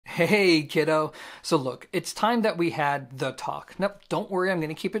Hey, kiddo. So look, it's time that we had the talk. Nope, don't worry, I'm going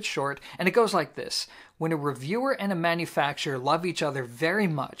to keep it short. And it goes like this. When a reviewer and a manufacturer love each other very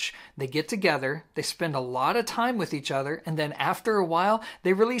much, they get together, they spend a lot of time with each other, and then after a while,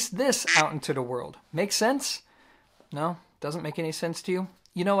 they release this out into the world. Make sense? No? Doesn't make any sense to you?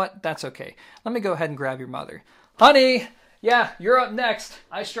 You know what? That's okay. Let me go ahead and grab your mother. Honey! Yeah, you're up next.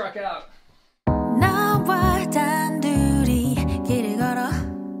 I struck out.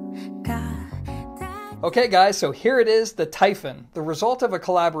 Okay guys, so here it is, the Typhon, the result of a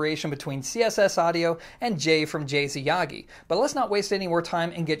collaboration between CSS Audio and Jay from Jay's Yagi. But let's not waste any more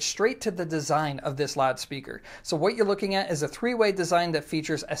time and get straight to the design of this loudspeaker. So what you're looking at is a three-way design that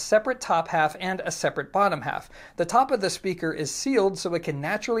features a separate top half and a separate bottom half. The top of the speaker is sealed so it can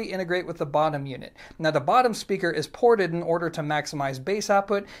naturally integrate with the bottom unit. Now the bottom speaker is ported in order to maximize bass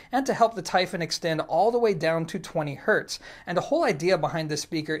output and to help the Typhon extend all the way down to 20 Hz. And the whole idea behind this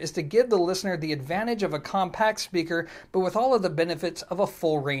speaker is to give the listener the advantage of a compact speaker, but with all of the benefits of a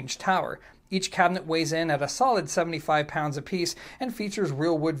full-range tower. Each cabinet weighs in at a solid 75 pounds apiece and features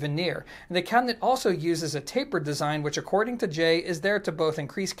real wood veneer. And the cabinet also uses a tapered design, which according to Jay is there to both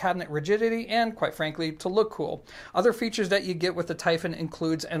increase cabinet rigidity and, quite frankly, to look cool. Other features that you get with the Typhon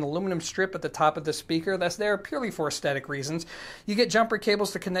includes an aluminum strip at the top of the speaker that's there purely for aesthetic reasons. You get jumper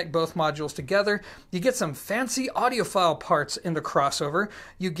cables to connect both modules together. You get some fancy audiophile parts in the crossover.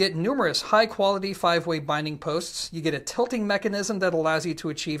 You get numerous high-quality 5-way binding posts. You get a tilting mechanism that allows you to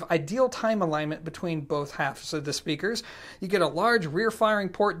achieve ideal time alignment between both halves of the speakers. You get a large rear firing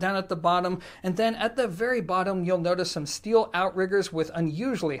port down at the bottom, and then at the very bottom you'll notice some steel outriggers with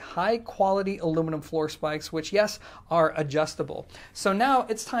unusually high quality aluminum floor spikes, which yes, are adjustable. So now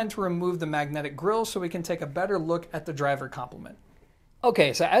it's time to remove the magnetic grill so we can take a better look at the driver complement.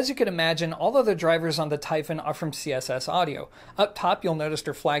 Okay, so as you can imagine, all of the drivers on the Typhon are from CSS Audio. Up top, you'll notice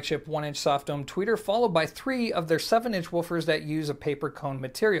their flagship 1-inch soft dome tweeter, followed by 3 of their 7-inch woofers that use a paper cone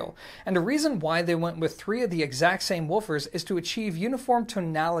material. And the reason why they went with 3 of the exact same woofers is to achieve uniform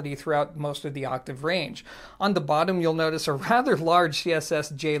tonality throughout most of the octave range. On the bottom, you'll notice a rather large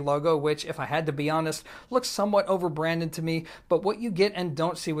CSS J logo, which, if I had to be honest, looks somewhat over-branded to me, but what you get and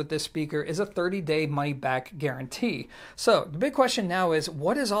don't see with this speaker is a 30-day money-back guarantee. So, the big question now is,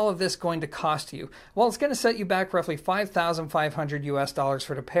 what is all of this going to cost you? Well, it's going to set you back roughly $5,500 US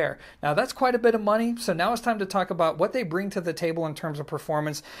for the pair. Now that's quite a bit of money, so now it's time to talk about what they bring to the table in terms of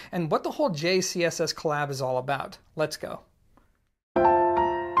performance and what the whole J CSS collab is all about. Let's go.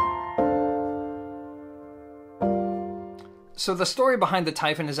 So the story behind the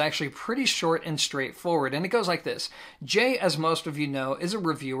Typhon is actually pretty short and straightforward, and it goes like this. Jay, as most of you know, is a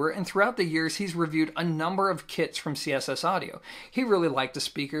reviewer, and throughout the years he's reviewed a number of kits from CSS Audio. He really liked the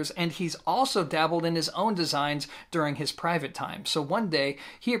speakers, and he's also dabbled in his own designs during his private time. So one day,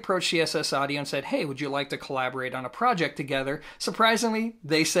 he approached CSS Audio and said, hey, would you like to collaborate on a project together? Surprisingly,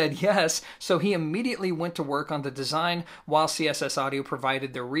 they said yes, so he immediately went to work on the design while CSS Audio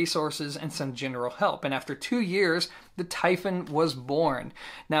provided their resources and some general help. And after 2 years, the Typhon was born.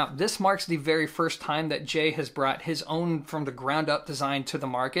 Now, this marks the very first time that Jay has brought his own from the ground up design to the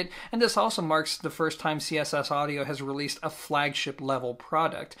market, and this also marks the first time CSS Audio has released a flagship level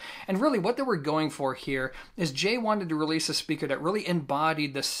product. And really what they were going for here is Jay wanted to release a speaker that really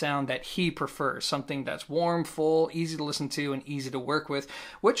embodied the sound that he prefers, something that's warm, full, easy to listen to, and easy to work with,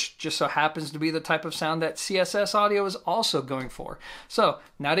 which just so happens to be the type of sound that CSS Audio is also going for. So,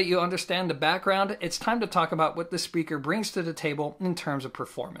 now that you understand the background, it's time to talk about what the speaker brings to the table in terms of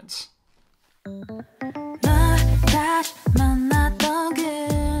performance.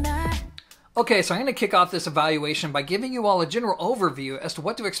 Okay, so I'm going to kick off this evaluation by giving you all a general overview as to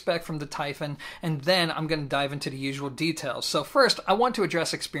what to expect from the Typhon, and then I'm going to dive into the usual details. So first, I want to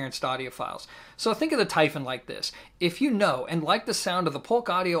address experienced audiophiles. So think of the Typhon like this. If you know and like the sound of the Polk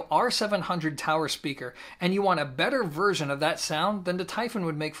Audio R700 tower speaker, and you want a better version of that sound, then the Typhon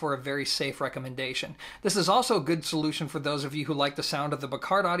would make for a very safe recommendation. This is also a good solution for those of you who like the sound of the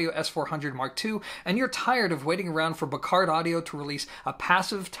Bacard Audio S400 Mark II, and you're tired of waiting around for Bacard Audio to release a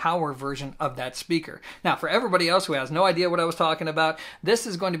passive tower version of that speaker. Now, for everybody else who has no idea what I was talking about, this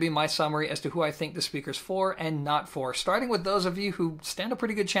is going to be my summary as to who I think the speaker's for and not for, starting with those of you who stand a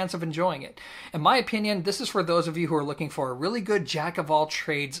pretty good chance of enjoying it. In my opinion, this is for those of you who are looking for a really good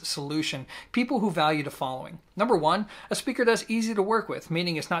jack-of-all-trades solution, people who value the following. Number one, a speaker that's easy to work with,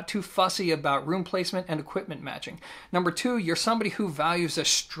 meaning it's not too fussy about room placement and equipment matching. Number two, you're somebody who values a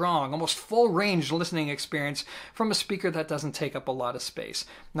strong, almost full range listening experience from a speaker that doesn't take up a lot of space.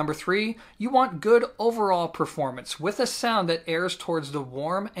 Number three, you want good overall performance with a sound that airs towards the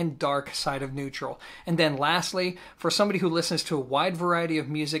warm and dark side of neutral. And then lastly, for somebody who listens to a wide variety of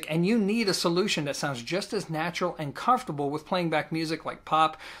music and you need a solution that sounds just as natural and comfortable with playing back music like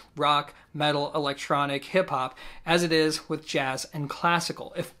pop, rock, metal, electronic, hip-hop, as it is with jazz and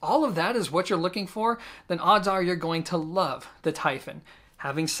classical. If all of that is what you're looking for, then odds are you're going to love the Typhon.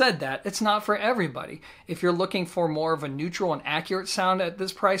 Having said that, it's not for everybody. If you're looking for more of a neutral and accurate sound at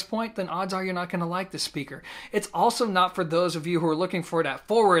this price point, then odds are you're not going to like the speaker. It's also not for those of you who are looking for that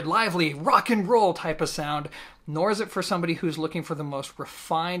forward, lively, rock and roll type of sound, nor is it for somebody who's looking for the most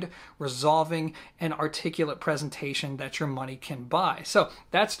refined, resolving, and articulate presentation that your money can buy. So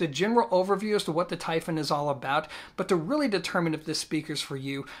that's the general overview as to what the Typhon is all about, but to really determine if this speaker's for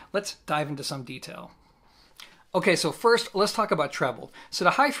you, let's dive into some detail. Okay, so first, let's talk about treble. So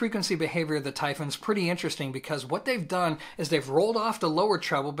the high frequency behavior of the Typhon is pretty interesting because what they've done is they've rolled off the lower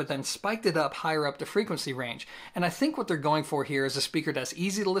treble but then spiked it up higher up the frequency range. And I think what they're going for here is a speaker that's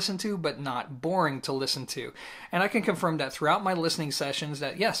easy to listen to but not boring to listen to. And I can confirm that throughout my listening sessions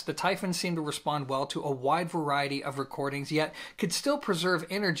that yes, the Typhon seemed to respond well to a wide variety of recordings, yet could still preserve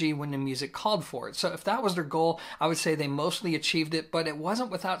energy when the music called for it. So if that was their goal, I would say they mostly achieved it, but it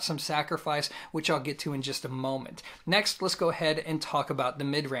wasn't without some sacrifice, which I'll get to in just a moment. Next, let's go ahead and talk about the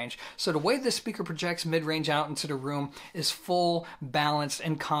mid-range. So the way this speaker projects mid-range out into the room is full, balanced,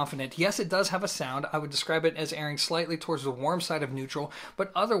 and confident. Yes, it does have a sound. I would describe it as airing slightly towards the warm side of neutral,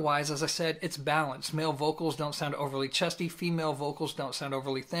 but otherwise, as I said, it's balanced. Male vocals don't sound overly chesty. Female vocals don't sound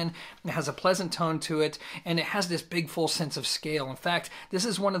overly thin. It has a pleasant tone to it, and it has this big, full sense of scale. In fact, this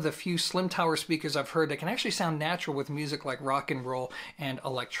is one of the few slim tower speakers I've heard that can actually sound natural with music like rock and roll and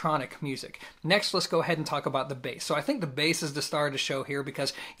electronic music. Next, let's go ahead and talk about the bass. So I think the bass is the star of the show here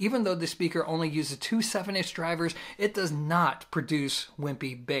because even though the speaker only uses two 7-inch drivers, it does not produce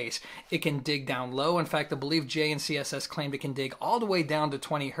wimpy bass. It can dig down low. In fact, I believe Jay and CSS claimed it can dig all the way down to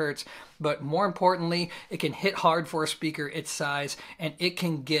 20 hertz. But more importantly, it can hit hard for a speaker its size, and it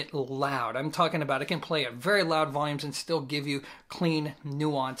can get loud. I'm talking about it can play at very loud volumes and still give you clean,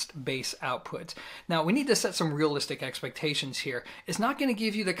 nuanced bass output. Now, we need to set some realistic expectations here. It's not going to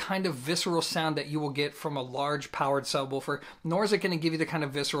give you the kind of visceral sound that you will get from a large powered subwoofer, nor is it going to give you the kind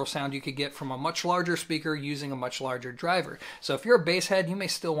of visceral sound you could get from a much larger speaker using a much larger driver. So if you're a bass head, you may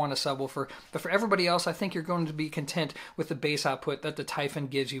still want a subwoofer, but for everybody else, I think you're going to be content with the bass output that the Typhon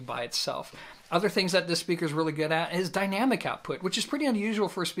gives you by itself. Other things that this speaker is really good at is dynamic output, which is pretty unusual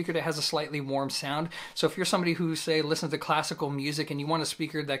for a speaker that has a slightly warm sound. So if you're somebody who, say, listens to classical music and you want a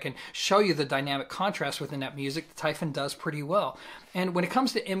speaker that can show you the dynamic contrast within that music, the Typhon does pretty well. And when it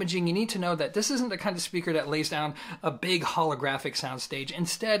comes to imaging, you need to know that this isn't the kind of speaker that lays down a big holographic soundstage.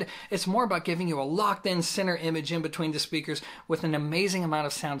 Instead, it's more about giving you a locked-in center image in between the speakers with an amazing amount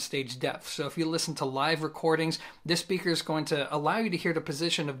of soundstage depth. So if you listen to live recordings, this speaker is going to allow you to hear the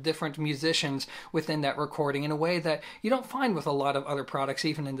position of different musicians within that recording in a way that you don't find with a lot of other products,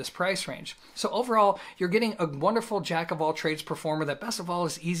 even in this price range. So overall, you're getting a wonderful jack-of-all-trades performer that, best of all,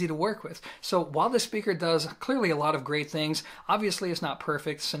 is easy to work with. So while this speaker does clearly a lot of great things, obviously it's not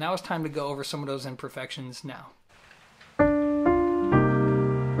perfect, so now it's time to go over some of those imperfections now.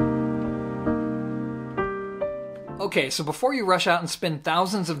 Okay, so before you rush out and spend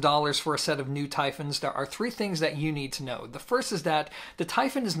thousands of dollars for a set of new Typhons, there are three things that you need to know. The first is that the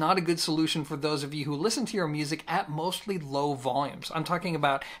Typhon is not a good solution for those of you who listen to your music at mostly low volumes. I'm talking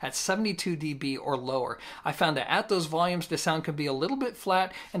about at 72 dB or lower. I found that at those volumes, the sound can be a little bit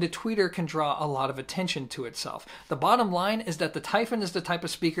flat and the tweeter can draw a lot of attention to itself. The bottom line is that the Typhon is the type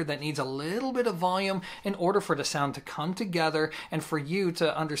of speaker that needs a little bit of volume in order for the sound to come together and for you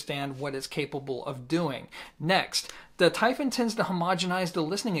to understand what it's capable of doing. Next, the Typhon tends to homogenize the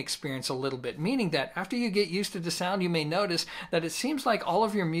listening experience a little bit, meaning that after you get used to the sound, you may notice that it seems like all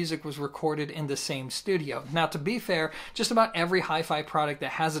of your music was recorded in the same studio. Now, to be fair, just about every hi-fi product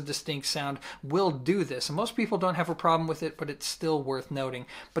that has a distinct sound will do this, and most people don't have a problem with it, but it's still worth noting.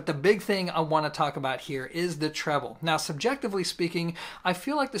 But the big thing I want to talk about here is the treble. Now, subjectively speaking, I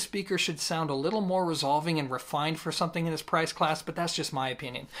feel like the speaker should sound a little more resolving and refined for something in this price class, but that's just my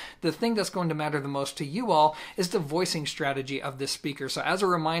opinion. The thing that's going to matter the most to you all is the voice pricing strategy of this speaker. So as a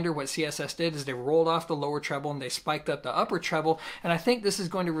reminder, what CSS did is they rolled off the lower treble and they spiked up the upper treble, and I think this is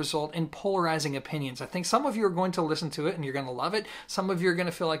going to result in polarizing opinions. I think some of you are going to listen to it and you're going to love it. Some of you are going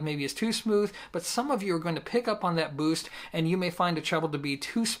to feel like maybe it's too smooth, but some of you are going to pick up on that boost, and you may find a treble to be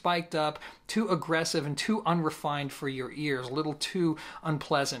too spiked up, too aggressive, and too unrefined for your ears, a little too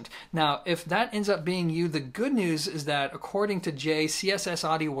unpleasant. Now, if that ends up being you, the good news is that according to Jay, CSS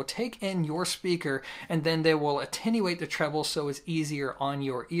Audio will take in your speaker and then they will attenuate the treble so it's easier on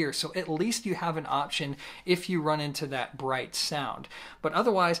your ear. So at least you have an option if you run into that bright sound. But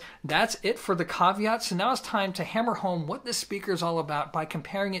otherwise, that's it for the caveats. So now it's time to hammer home what this speaker is all about by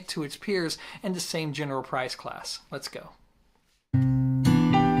comparing it to its peers in the same general price class. Let's go.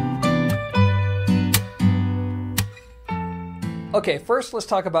 Okay, first let's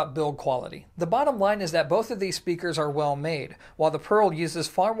talk about build quality. The bottom line is that both of these speakers are well made. While the Pearl uses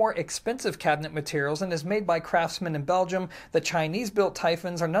far more expensive cabinet materials and is made by craftsmen in Belgium, the Chinese-built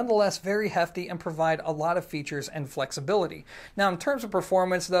Typhons are nonetheless very hefty and provide a lot of features and flexibility. Now, in terms of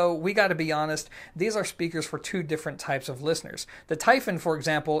performance, though, we gotta be honest, these are speakers for two different types of listeners. The Typhon, for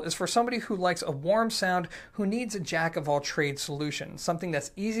example, is for somebody who likes a warm sound, who needs a jack-of-all-trades solution, something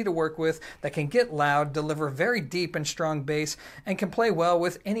that's easy to work with, that can get loud, deliver very deep and strong bass, and can play well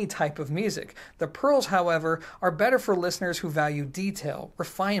with any type of music. The Pearls, however, are better for listeners who value detail,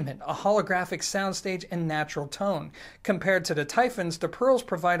 refinement, a holographic soundstage, and natural tone. Compared to the Typhons, the Pearls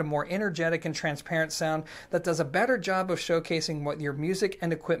provide a more energetic and transparent sound that does a better job of showcasing what your music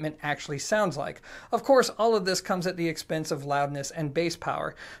and equipment actually sounds like. Of course, all of this comes at the expense of loudness and bass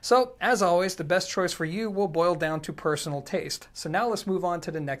power. So, as always, the best choice for you will boil down to personal taste. So now let's move on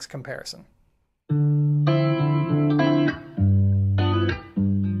to the next comparison.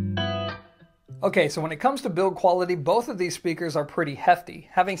 Okay, so when it comes to build quality, both of these speakers are pretty hefty.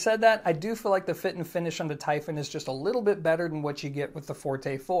 Having said that, I do feel like the fit and finish on the Typhon is just a little bit better than what you get with the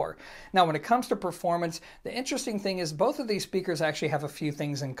Forte 4. Now, when it comes to performance, the interesting thing is both of these speakers actually have a few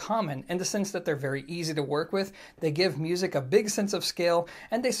things in common, in the sense that they're very easy to work with, they give music a big sense of scale,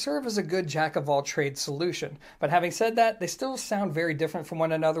 and they serve as a good jack-of-all-trades solution. But having said that, they still sound very different from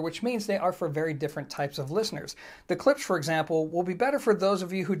one another, which means they are for very different types of listeners. The Klipsch, for example, will be better for those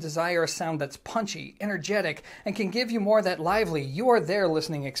of you who desire a sound that's punchy, energetic, and can give you more of that lively, you are there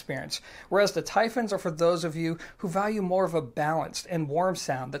listening experience. Whereas the Typhons are for those of you who value more of a balanced and warm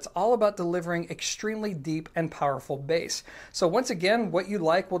sound that's all about delivering extremely deep and powerful bass. So once again, what you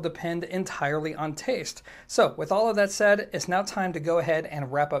like will depend entirely on taste. So with all of that said, it's now time to go ahead and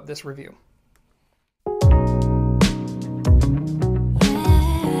wrap up this review.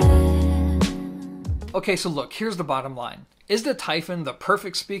 Okay, so look, here's the bottom line. Is the Typhon the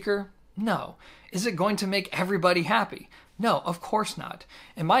perfect speaker? No. Is it going to make everybody happy? No, of course not.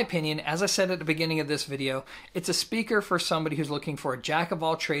 In my opinion, as I said at the beginning of this video, it's a speaker for somebody who's looking for a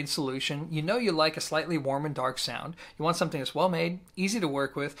jack-of-all-trades solution. You know you like a slightly warm and dark sound. You want something that's well-made, easy to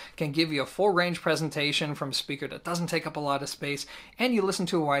work with, can give you a full-range presentation from a speaker that doesn't take up a lot of space, and you listen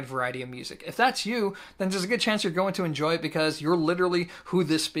to a wide variety of music. If that's you, then there's a good chance you're going to enjoy it because you're literally who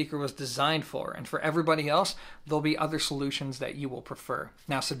this speaker was designed for. And for everybody else, there'll be other solutions that you will prefer.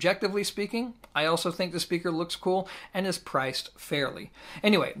 Now, subjectively speaking, I also think the speaker looks cool and is priced fairly.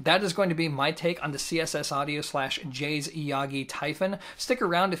 Anyway, that is going to be my take on the CSS Audio / Jay's Yagi Typhon. Stick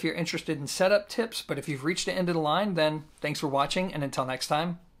around if you're interested in setup tips, but if you've reached the end of the line, then thanks for watching, and until next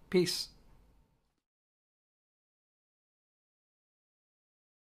time, peace.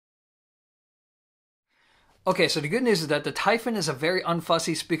 Okay, so the good news is that the Typhon is a very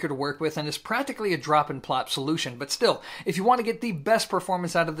unfussy speaker to work with and is practically a drop-and-plop solution. But still, if you want to get the best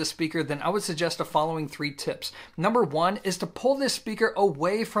performance out of this speaker, then I would suggest the following 3 tips. Number 1 is to pull this speaker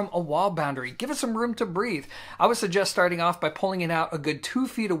away from a wall boundary. Give it some room to breathe. I would suggest starting off by pulling it out a good 2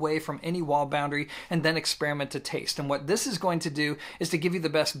 feet away from any wall boundary and then experiment to taste. And what this is going to do is to give you the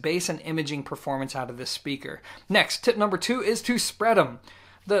best bass and imaging performance out of this speaker. Next, tip number 2 is to spread them.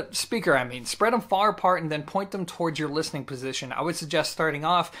 The speaker, spread them far apart and then point them towards your listening position. I would suggest starting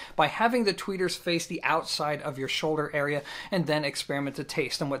off by having the tweeters face the outside of your shoulder area and then experiment to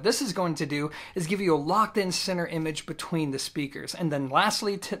taste. And what this is going to do is give you a locked-in center image between the speakers. And then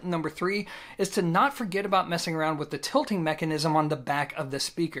lastly, tip number 3 is to not forget about messing around with the tilting mechanism on the back of the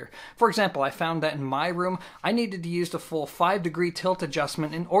speaker. For example, I found that in my room, I needed to use the full 5-degree tilt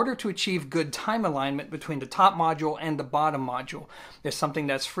adjustment in order to achieve good time alignment between the top module and the bottom module. There's something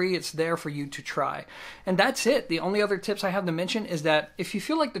that's free. It's there for you to try. And that's it. The only other tips I have to mention is that if you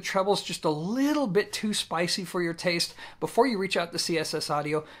feel like the treble's just a little bit too spicy for your taste, before you reach out to CSS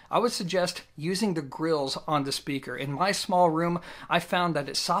Audio, I would suggest using the grills on the speaker. In my small room, I found that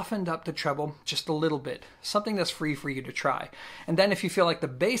it softened up the treble just a little bit, something that's free for you to try. And then if you feel like the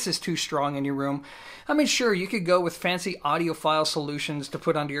bass is too strong in your room, I mean, sure, you could go with fancy audiophile solutions to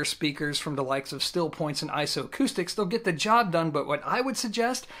put onto your speakers from the likes of Still Points and ISO Acoustics. They'll get the job done, but what I would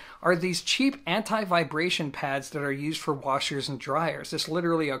suggest are these cheap anti-vibration pads that are used for washers and dryers. It's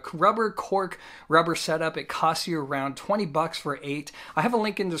literally a rubber cork rubber setup. It costs you around 20 bucks for 8. I have a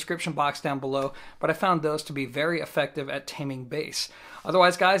link in the description box down below, but I found those to be very effective at taming bass.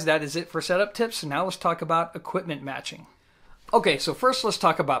 Otherwise, guys, that is it for setup tips. Now let's talk about equipment matching. Okay, so first let's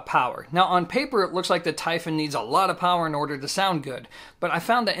talk about power. Now on paper it looks like the Typhon needs a lot of power in order to sound good, but I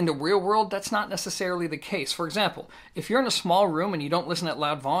found that in the real world that's not necessarily the case. For example, if you're in a small room and you don't listen at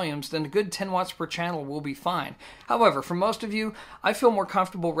loud volumes, then a good 10 watts per channel will be fine. However, for most of you, I feel more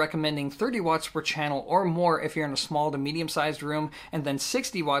comfortable recommending 30 watts per channel or more if you're in a small to medium-sized room, and then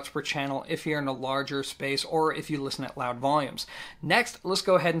 60 watts per channel if you're in a larger space or if you listen at loud volumes. Next, let's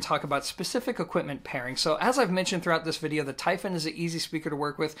go ahead and talk about specific equipment pairing. So as I've mentioned throughout this video, the Typhon is an easy speaker to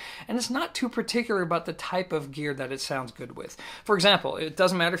work with, and it's not too particular about the type of gear that it sounds good with. For example, it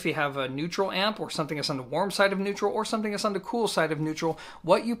doesn't matter if you have a neutral amp or something that's on the warm side of neutral or something that's on the cool side of neutral.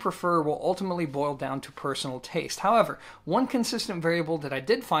 What you prefer will ultimately boil down to personal taste. However, one consistent variable that I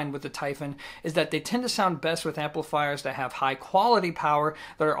did find with the Typhon is that they tend to sound best with amplifiers that have high quality power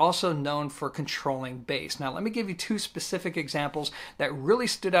that are also known for controlling bass. Now let me give you two specific examples that really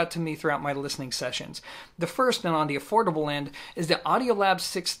stood out to me throughout my listening sessions. The first, and on the affordable end, is the Audiolab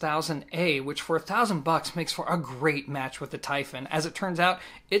 6000A, which for $1,000 makes for a great match with the Typhon. As it turns out,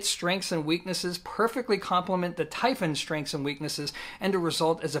 its strengths and weaknesses perfectly complement the Typhon's strengths and weaknesses, and the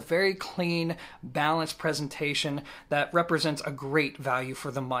result is a very clean, balanced presentation that represents a great value for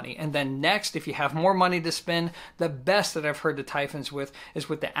the money. And then next, if you have more money to spend, the best that I've heard the Typhons with is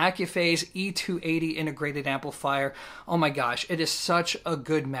with the Accuphase E280 integrated amplifier. Oh my gosh, it is such a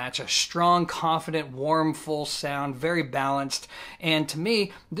good match. A strong, confident, warm, full sound, very balanced. And to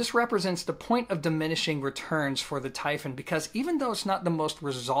me, this represents the point of diminishing returns for the Typhon, because even though it's not the most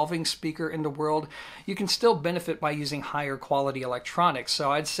resolving speaker in the world, you can still benefit by using higher quality electronics.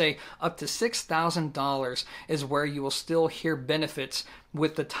 So I'd say up to $6,000 is where you will still hear benefits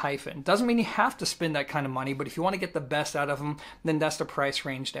with the Typhon. Doesn't mean you have to spend that kind of money, but if you want to get the best out of them, then that's the price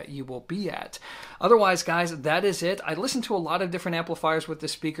range that you will be at. Otherwise, guys, that is it. I listened to a lot of different amplifiers with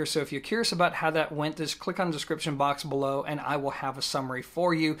this speaker, so if you're curious about how that went, just click on the description box below and I will have a summary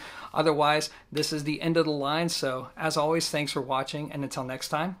for you. Otherwise, this is the end of the line, so as always, thanks for watching, and until next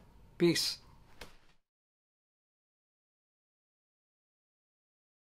time, peace.